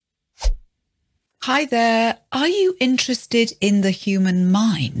Hi there. Are you interested in the human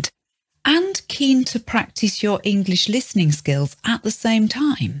mind and keen to practice your English listening skills at the same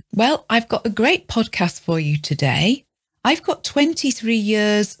time? Well, I've got a great podcast for you today. I've got 23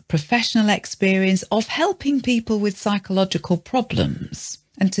 years professional experience of helping people with psychological problems.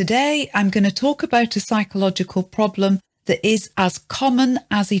 And today I'm going to talk about a psychological problem that is as common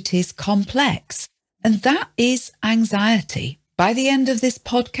as it is complex, and that is anxiety. By the end of this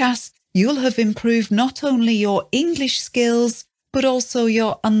podcast, you'll have improved not only your English skills, but also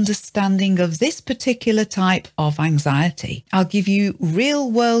your understanding of this particular type of anxiety. I'll give you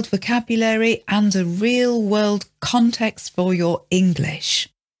real-world vocabulary and a real-world context for your English.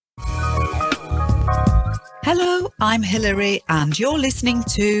 Hello, I'm Hilary, and you're listening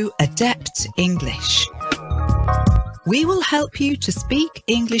to Adept English. We will help you to speak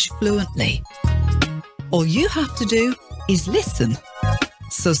English fluently. All you have to do is listen.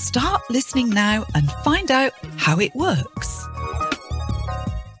 So start listening now and find out how it works.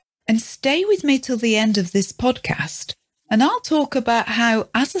 And stay with me till the end of this podcast, and I'll talk about how,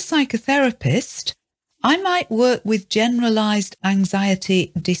 as a psychotherapist, I might work with generalized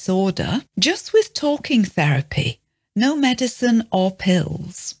anxiety disorder just with talking therapy, no medicine or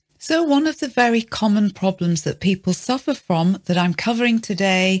pills. So one of the very common problems that people suffer from that I'm covering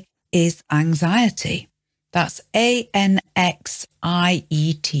today is anxiety. That's anxiety.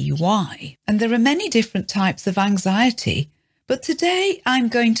 And there are many different types of anxiety, but today I'm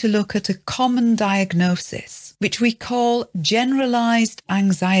going to look at a common diagnosis, which we call Generalized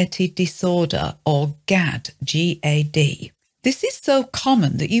Anxiety Disorder, or GAD, G-A-D. This is so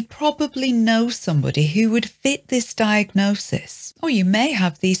common that you probably know somebody who would fit this diagnosis, or you may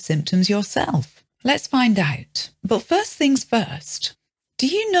have these symptoms yourself. Let's find out. But first things first. Do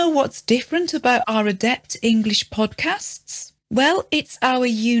you know what's different about our Adept English podcasts? Well, it's our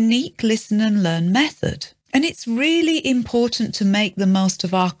unique listen and learn method. And it's really important to make the most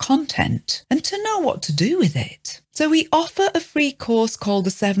of our content and to know what to do with it. So we offer a free course called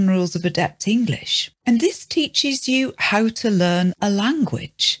The 7 Rules of Adept English. And this teaches you how to learn a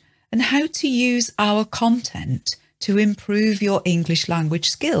language and how to use our content to improve your English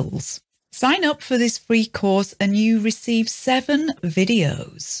language skills. Sign up for this free course and you receive 7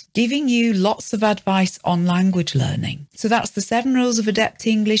 videos giving you lots of advice on language learning. So that's the 7 Rules of Adept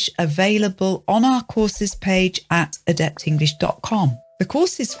English, available on our courses page at adeptenglish.com. The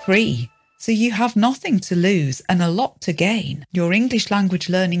course is free, so you have nothing to lose and a lot to gain. Your English language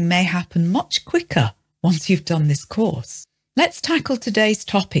learning may happen much quicker once you've done this course. Let's tackle today's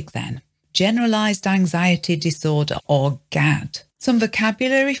topic then. Generalized Anxiety Disorder, or GAD. Some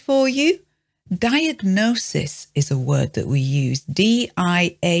vocabulary for you. Diagnosis is a word that we use,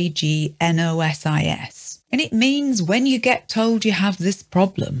 D-I-A-G-N-O-S-I-S. And it means when you get told you have this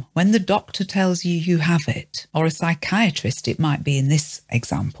problem, when the doctor tells you you have it, or a psychiatrist, it might be in this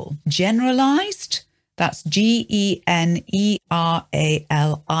example. Generalized, that's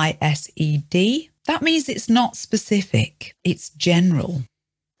G-E-N-E-R-A-L-I-S-E-D. That means it's not specific, it's general.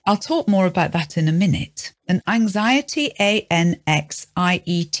 I'll talk more about that in a minute. And anxiety, A-N-X-I-E-T-Y,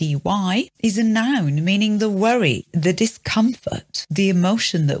 is a noun meaning the worry, the discomfort, the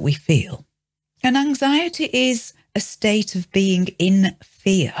emotion that we feel. And anxiety is a state of being in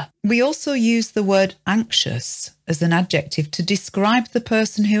fear. We also use the word anxious as an adjective to describe the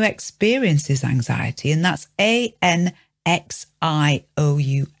person who experiences anxiety, and that's A-N-X-I-O-U-S,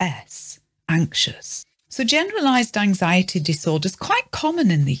 anxious. So generalized anxiety disorder is quite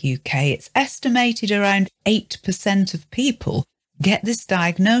common in the UK. It's estimated around 8% of people get this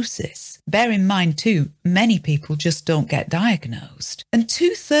diagnosis. Bear in mind too, many people just don't get diagnosed. And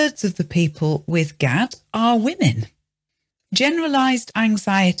 2/3 of the people with GAD are women. Generalized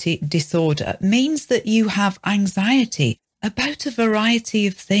anxiety disorder means that you have anxiety about a variety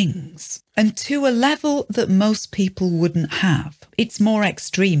of things, and to a level that most people wouldn't have. It's more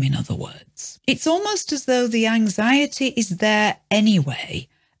extreme, in other words. It's almost as though the anxiety is there anyway,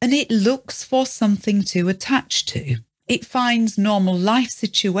 and it looks for something to attach to. It finds normal life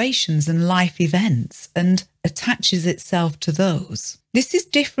situations and life events and attaches itself to those. This is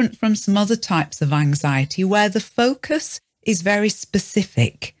different from some other types of anxiety where the focus is very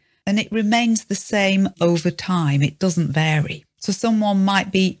specific and it remains the same over time. It doesn't vary. So someone might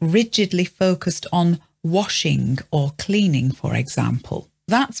be rigidly focused on washing or cleaning, for example.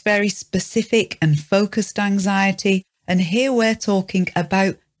 That's very specific and focused anxiety. And here we're talking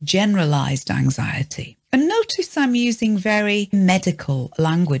about generalized anxiety. And notice I'm using very medical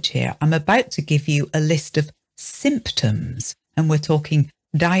language here. I'm about to give you a list of symptoms, and we're talking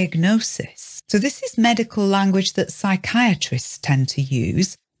diagnosis. So this is medical language that psychiatrists tend to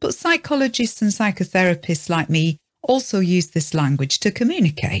use, But psychologists and psychotherapists like me also use this language to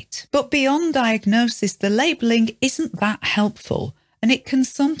communicate. But beyond diagnosis, the labelling isn't that helpful, and it can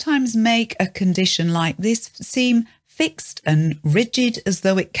sometimes make a condition like this seem fixed and rigid, as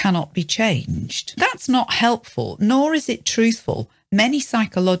though it cannot be changed. That's not helpful, nor is it truthful. Many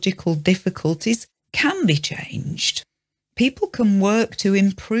psychological difficulties can be changed. People can work to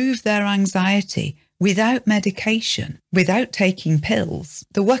improve their anxiety without medication, without taking pills.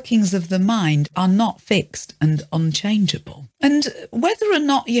 The workings of the mind are not fixed and unchangeable. And whether or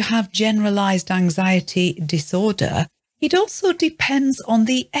not you have generalized anxiety disorder, it also depends on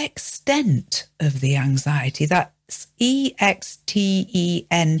the extent of the anxiety. That's EXTENT.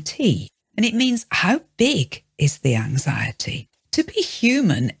 And it means how big is the anxiety. To be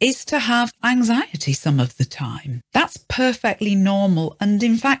human is to have anxiety some of the time. That's perfectly normal and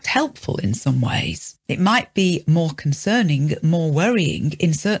in fact helpful in some ways. It might be more concerning, more worrying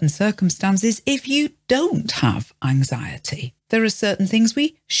in certain circumstances if you don't have anxiety. There are certain things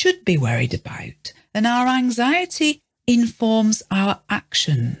we should be worried about, and our anxiety informs our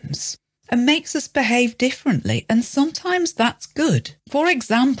actions and makes us behave differently, and sometimes that's good. For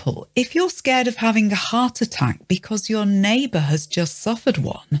example, if you're scared of having a heart attack because your neighbour has just suffered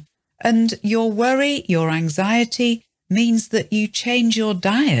one, and your worry, your anxiety means that you change your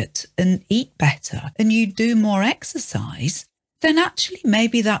diet and eat better and you do more exercise, then actually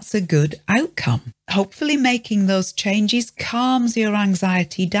maybe that's a good outcome. Hopefully making those changes calms your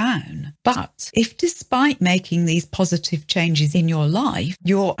anxiety down. But if despite making these positive changes in your life,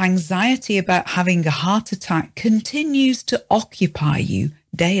 your anxiety about having a heart attack continues to occupy you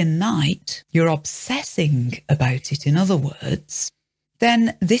day and night, you're obsessing about it in other words,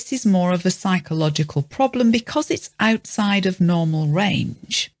 then this is more of a psychological problem because it's outside of normal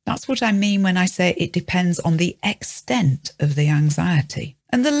range. That's what I mean when I say it depends on the extent of the anxiety.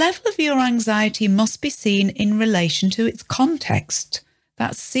 And the level of your anxiety must be seen in relation to its context.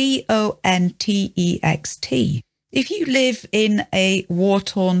 That's CONTEXT. If you live in a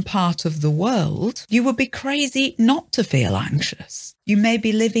war-torn part of the world, you would be crazy not to feel anxious. You may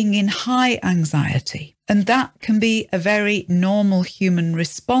be living in high anxiety, and that can be a very normal human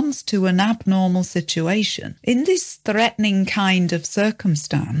response to an abnormal situation. In this threatening kind of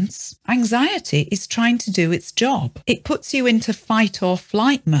circumstance, anxiety is trying to do its job. It puts you into fight or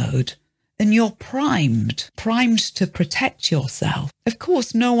flight mode, and you're primed to protect yourself. Of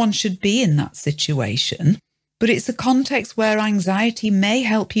course, no one should be in that situation, but it's a context where anxiety may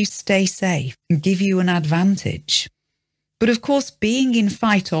help you stay safe and give you an advantage. But of course, being in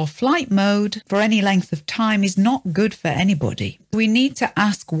fight or flight mode for any length of time is not good for anybody. We need to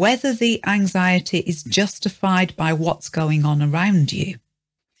ask whether the anxiety is justified by what's going on around you.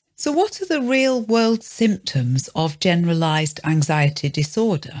 So what are the real-world symptoms of generalized anxiety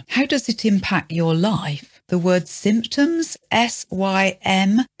disorder? How does it impact your life? The word symptoms,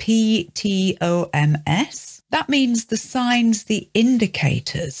 SYMPTOMS, that means the signs, the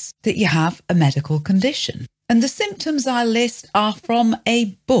indicators that you have a medical condition. And the symptoms I list are from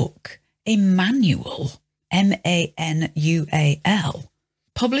a book, a manual, MANUAL,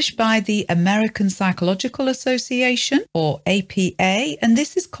 published by the American Psychological Association, or APA, and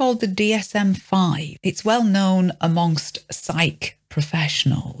this is called the DSM-5. It's well known amongst psych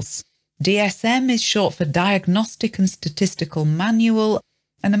professionals. DSM is short for Diagnostic and Statistical Manual,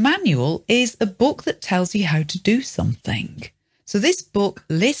 and a manual is a book that tells you how to do something. So this book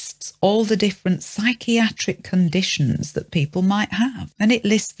lists all the different psychiatric conditions that people might have, and it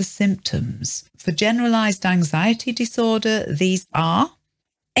lists the symptoms. For generalized anxiety disorder, these are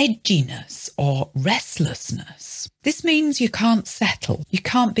edginess or restlessness. This means you can't settle, you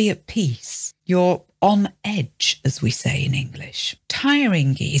can't be at peace. You're on edge, as we say in English.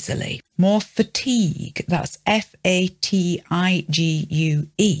 Tiring easily. More fatigue, that's FATIGUE,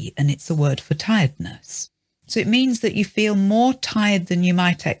 and it's a word for tiredness. So it means that you feel more tired than you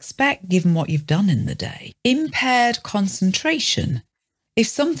might expect given what you've done in the day. Impaired concentration. If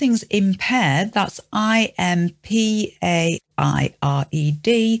something's impaired, that's IMPAIRED,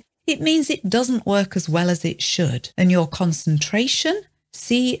 it means it doesn't work as well as it should. And your concentration,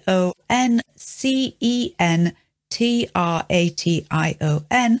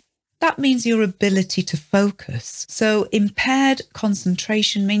 CONCENTRATION, that means your ability to focus. So impaired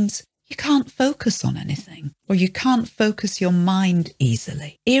concentration means you can't focus on anything, or you can't focus your mind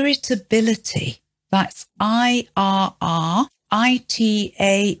easily. Irritability, that's IRRITABILITY.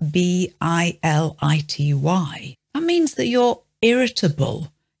 That means that you're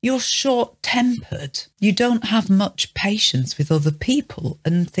irritable, you're short-tempered, you don't have much patience with other people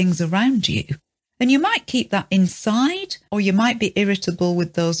and things around you, And you might keep that inside, or you might be irritable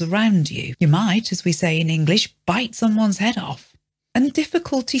with those around you. You might, as we say in English, bite someone's head off. And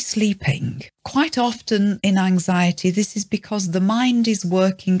difficulty sleeping. Quite often in anxiety, this is because the mind is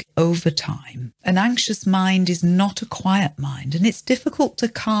working overtime. An anxious mind is not a quiet mind, and it's difficult to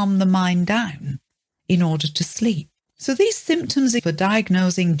calm the mind down in order to sleep. So these symptoms are for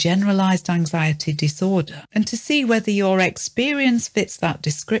diagnosing generalized anxiety disorder and to see whether your experience fits that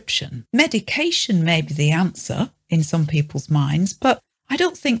description. Medication may be the answer in some people's minds, but I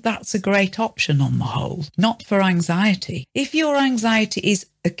don't think that's a great option on the whole, not for anxiety. If your anxiety is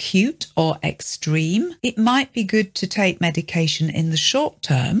acute or extreme, it might be good to take medication in the short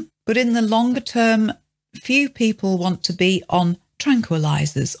term, but in the longer term, few people want to be on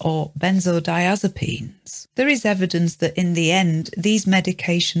tranquilizers or benzodiazepines. There is evidence that in the end, these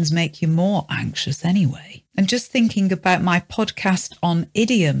medications make you more anxious anyway. And just thinking about my podcast on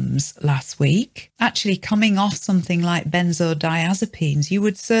idioms last week, actually coming off something like benzodiazepines, you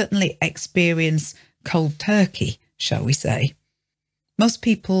would certainly experience cold turkey, shall we say. Most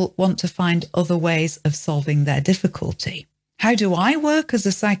people want to find other ways of solving their difficulty. How do I work as a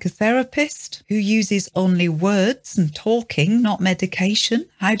psychotherapist who uses only words and talking, not medication?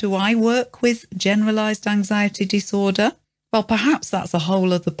 How do I work with generalized anxiety disorder? Well, perhaps that's a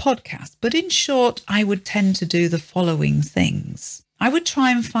whole other podcast, but in short, I would tend to do the following things. I would try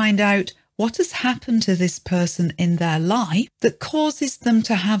and find out what has happened to this person in their life that causes them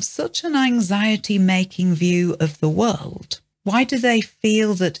to have such an anxiety-making view of the world. Why do they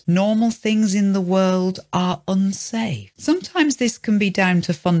feel that normal things in the world are unsafe? Sometimes this can be down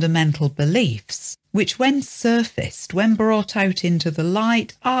to fundamental beliefs, which when surfaced, when brought out into the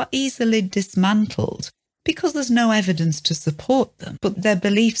light, are easily dismantled because there's no evidence to support them, but they're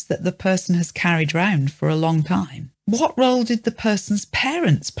beliefs that the person has carried around for a long time. What role did the person's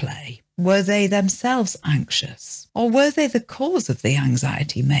parents play? Were they themselves anxious? Or were they the cause of the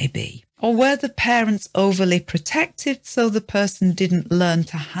anxiety, maybe? Or were the parents overly protective so the person didn't learn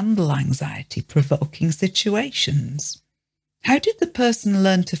to handle anxiety-provoking situations? How did the person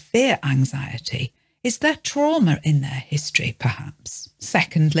learn to fear anxiety? Is there trauma in their history, perhaps?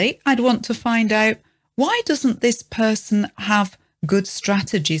 Secondly, I'd want to find out, why doesn't this person have good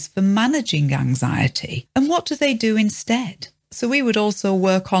strategies for managing anxiety? And what do they do instead? So we would also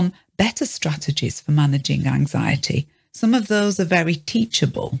work on better strategies for managing anxiety. Some of those are very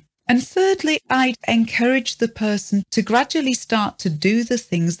teachable. And thirdly, I'd encourage the person to gradually start to do the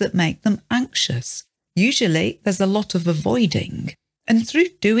things that make them anxious. Usually there's a lot of avoiding. And through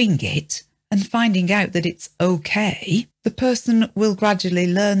doing it and finding out that it's okay, the person will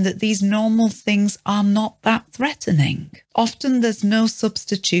gradually learn that these normal things are not that threatening. Often there's no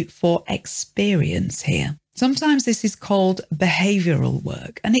substitute for experience here. Sometimes this is called behavioural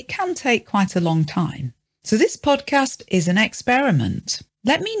work, and it can take quite a long time. So this podcast is an experiment.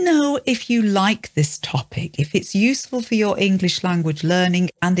 Let me know if you like this topic, if it's useful for your English language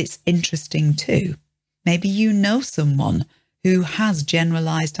learning and it's interesting too. Maybe you know someone who has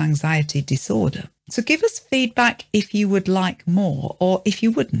generalized anxiety disorder. So give us feedback if you would like more or if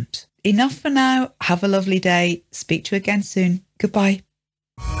you wouldn't. Enough for now. Have a lovely day. Speak to you again soon. Goodbye.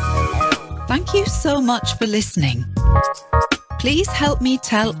 Thank you so much for listening. Please help me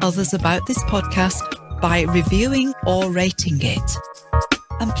tell others about this podcast by reviewing or rating it.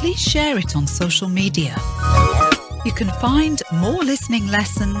 And please share it on social media. You can find more listening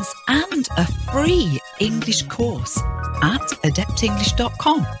lessons and a free English course at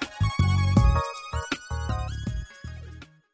adeptenglish.com.